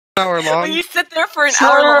hour long. Will you sit there for an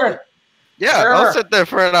hour long? Yeah, Sure. I'll sit there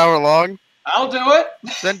for an hour long. I'll do it.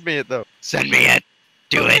 Send me it though. Send me it.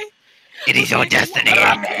 Do it. It is your destiny. Do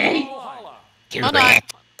Hold on. it.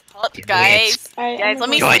 Hold, Do guys, Alright, guys, let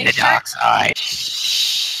me Join make the sure. dark side.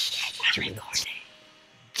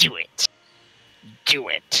 Do it. Do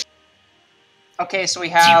it. Okay, so we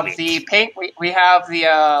have Do it. the pink. We have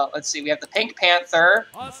the let's see. We have the Pink Panther,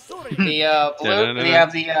 the blue. We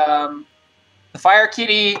have the Fire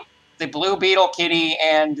Kitty, the Blue Beetle Kitty,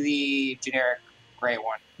 and the generic gray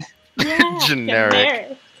one. Yeah,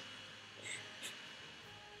 Generic.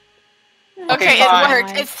 Okay, fine. it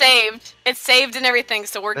worked. It's saved. It's saved and everything,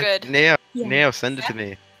 so we're good. Neo, Yeah. Neo, send it to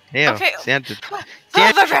me. Neo, Okay. send it.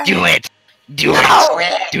 Do it. Do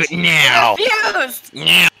it. Do it now. Confused.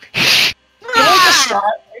 Now. Can we just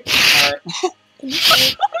start?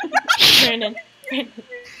 Alright. Brandon.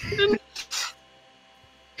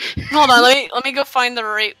 Hold on, let me go find the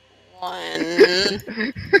right one. Are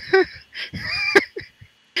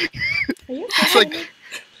you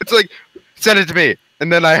It's like, send it to me,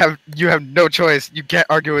 and then you have no choice. You can't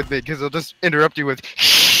argue with me because I'll just interrupt you with.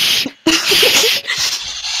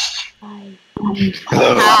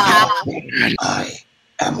 Hello. I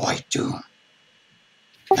am White Doom.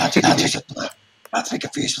 Not to be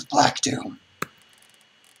confused with Black Doom.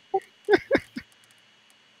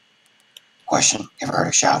 Question: ever heard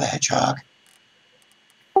of Shadow the Hedgehog?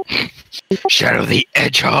 Shadow the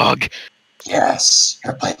Hedgehog. Yes.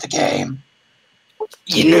 Ever played the game?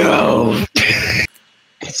 You know.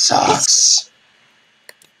 It sucks.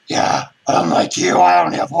 Yeah, but unlike you, I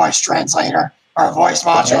don't have voice translator or a voice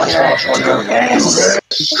modulator to do this.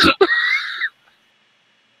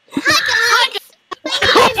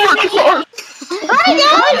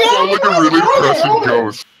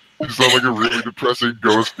 You sound like a really depressing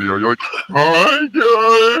ghost, Neo. You're like, hi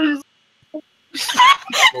guys!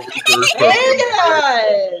 Hey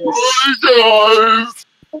guys! Hi guys!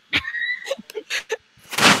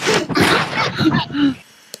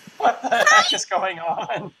 What the heck is going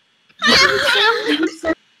on?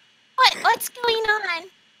 What's going on?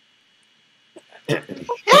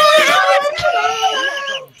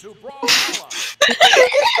 Welcome to Brawlhalla.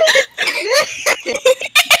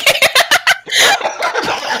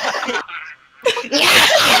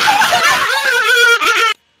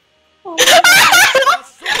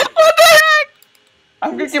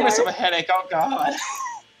 I'm gonna give myself a headache. Oh god.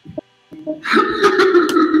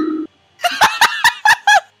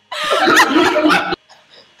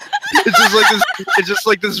 It's just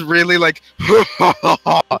like this really like,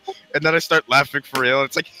 and then I start laughing for real.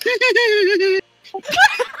 It's like,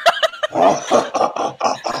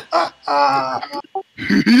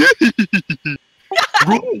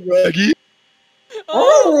 roll, Raggy.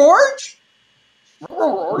 Oh,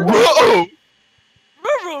 Whoa!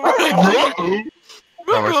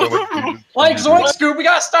 like Zoink Scoop, we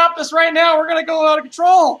gotta stop this right now. We're gonna go out of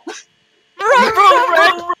control.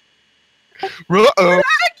 Whoa!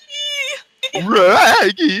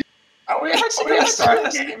 Raggy! Are we actually gonna start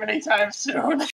this game anytime soon?